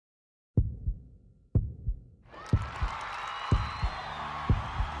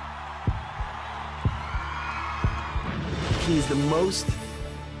He's the most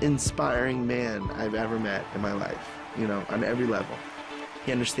inspiring man I've ever met in my life, you know, on every level.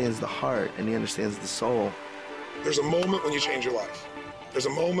 He understands the heart and he understands the soul. There's a moment when you change your life. There's a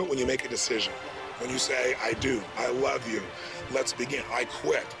moment when you make a decision. When you say, I do, I love you, let's begin, I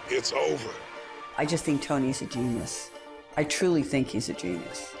quit, it's over. I just think Tony's a genius. I truly think he's a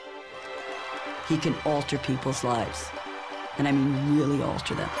genius. He can alter people's lives, and I mean really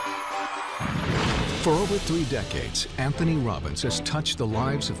alter them. For over 3 decades, Anthony Robbins has touched the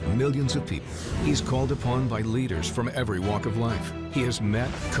lives of millions of people. He's called upon by leaders from every walk of life. He has met,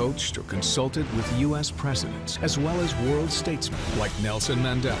 coached, or consulted with U.S. presidents, as well as world statesmen like Nelson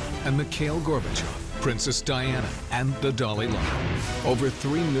Mandela and Mikhail Gorbachev, Princess Diana, and the Dalai Lama. Over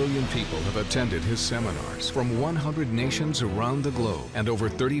 3 million people have attended his seminars from 100 nations around the globe, and over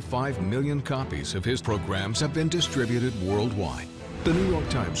 35 million copies of his programs have been distributed worldwide. The New York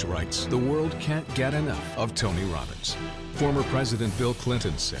Times writes, the world can't get enough of Tony Robbins. Former President Bill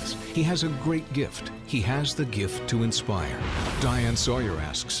Clinton says he has a great gift. He has the gift to inspire. Diane Sawyer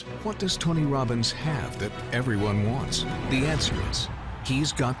asks, what does Tony Robbins have that everyone wants? The answer is,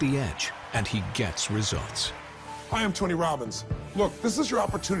 he's got the edge, and he gets results. Hi, I'm Tony Robbins. Look, this is your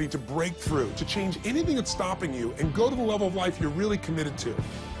opportunity to break through, to change anything that's stopping you and go to the level of life you're really committed to.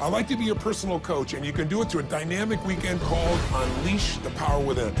 I'd like to be your personal coach, and you can do it through a dynamic weekend called Unleash the Power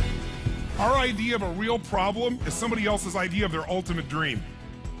Within. Our idea of a real problem is somebody else's idea of their ultimate dream.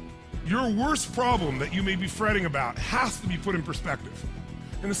 Your worst problem that you may be fretting about has to be put in perspective.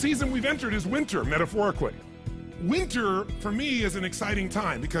 And the season we've entered is winter, metaphorically. Winter, for me, is an exciting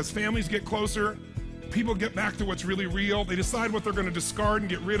time because families get closer, people get back to what's really real, they decide what they're going to discard and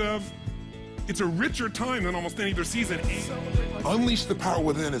get rid of. It's a richer time than almost any other season. Unleash the Power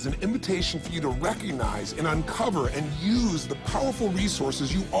Within is an invitation for you to recognize and uncover and use the powerful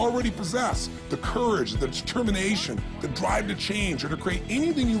resources you already possess. The courage, the determination, the drive to change or to create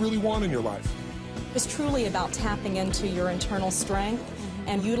anything you really want in your life. It's truly about tapping into your internal strength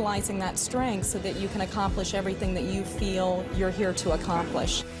and utilizing that strength so that you can accomplish everything that you feel you're here to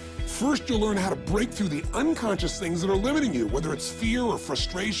accomplish. First, you'll learn how to break through the unconscious things that are limiting you, whether it's fear or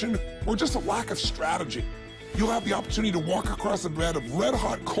frustration or just a lack of strategy. You'll have the opportunity to walk across a bed of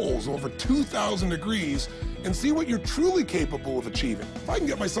red-hot coals over 2,000 degrees and see what you're truly capable of achieving. If I can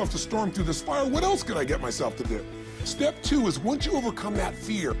get myself to storm through this fire, what else can I get myself to do? Step 2 is once you overcome that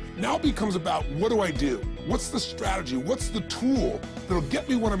fear, now it becomes about what do I do? What's the strategy? What's the tool that'll get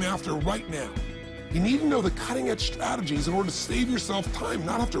me what I'm after right now? You need to know the cutting-edge strategies in order to save yourself time,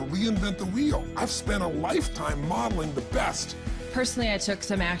 not have to reinvent the wheel. I've spent a lifetime modeling the best. Personally, I took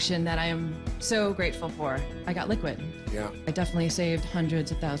some action that I am so grateful for. I got liquid. Yeah. I definitely saved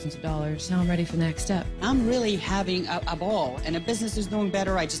hundreds of thousands of dollars. Now I'm ready for the next step. I'm really having a ball, and the business is doing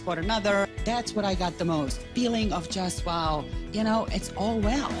better. I just bought another. That's what I got the most. Feeling of just, wow, you know, it's all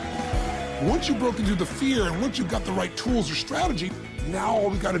well. Once you've broken through the fear and once you've got the right tools or strategy, now all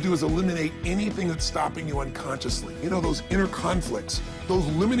we got to do is eliminate anything that's stopping you unconsciously. You know, those inner conflicts, those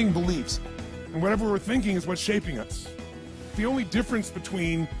limiting beliefs. And whatever we're thinking is what's shaping us. The only difference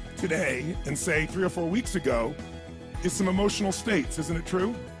between today and, say, 3 or 4 weeks ago is some emotional states, isn't it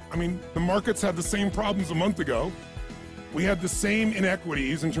true? I mean, the markets had the same problems a month ago. We had the same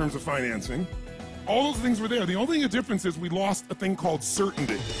inequities in terms of financing. All those things were there. The only thing the difference is we lost a thing called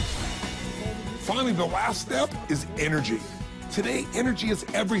certainty. Finally, the last step is energy. Today, energy is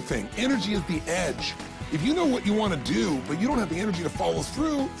everything. Energy is the edge. If you know what you want to do, but you don't have the energy to follow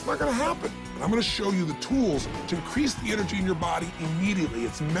through, it's not going to happen. And I'm going to show you the tools to increase the energy in your body immediately.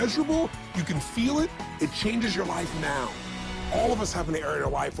 It's measurable. You can feel it. It changes your life now. All of us have an area in our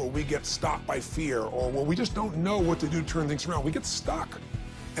life where we get stopped by fear or where we just don't know what to do to turn things around. We get stuck.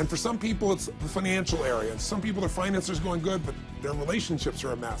 And for some people, it's the financial area. And some people, their finances are going good, but their relationships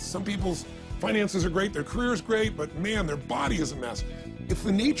are a mess. Some people's finances are great, their career is great, but man, their body is a mess. It's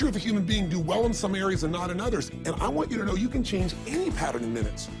the nature of a human being to do well in some areas and not in others. And I want you to know you can change any pattern in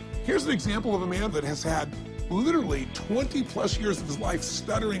minutes. Here's an example of a man that has had literally 20 plus years of his life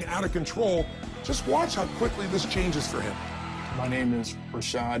stuttering out of control. Just watch how quickly this changes for him. My name is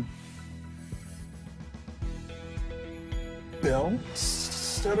Rashad. Bill,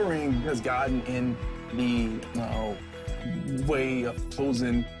 stuttering has gotten in the way of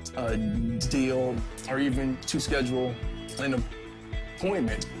closing a deal or even to schedule an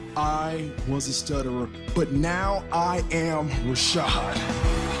appointment. I was a stutterer, but now I am Rashad.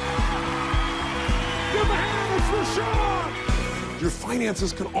 Give a hand for Rashad! Your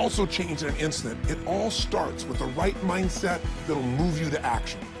finances can also change in an instant. It all starts with the right mindset that'll move you to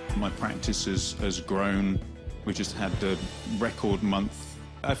action. My practice has grown. We just had the record month.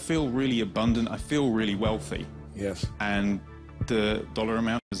 I feel really abundant. I feel really wealthy. Yes. And the dollar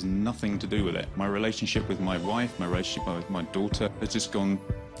amount has nothing to do with it. My relationship with my wife, my relationship with my daughter has just gone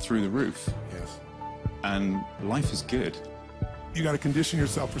through the roof. Yes. And life is good. You got to condition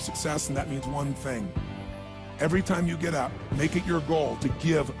yourself for success, and that means one thing. Every time you get up, make it your goal to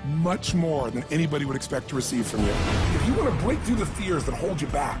give much more than anybody would expect to receive from you. If you want to break through the fears that hold you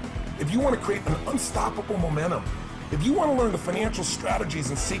back, if you want to create an unstoppable momentum, if you want to learn the financial strategies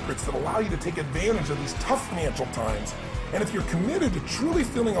and secrets that allow you to take advantage of these tough financial times, and if you're committed to truly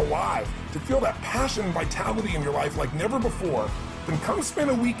feeling alive, to feel that passion and vitality in your life like never before, then come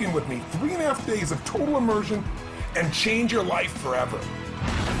spend a weekend with me, 3.5 days of total immersion, and change your life forever.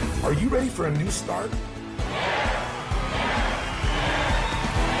 Are you ready for a new start?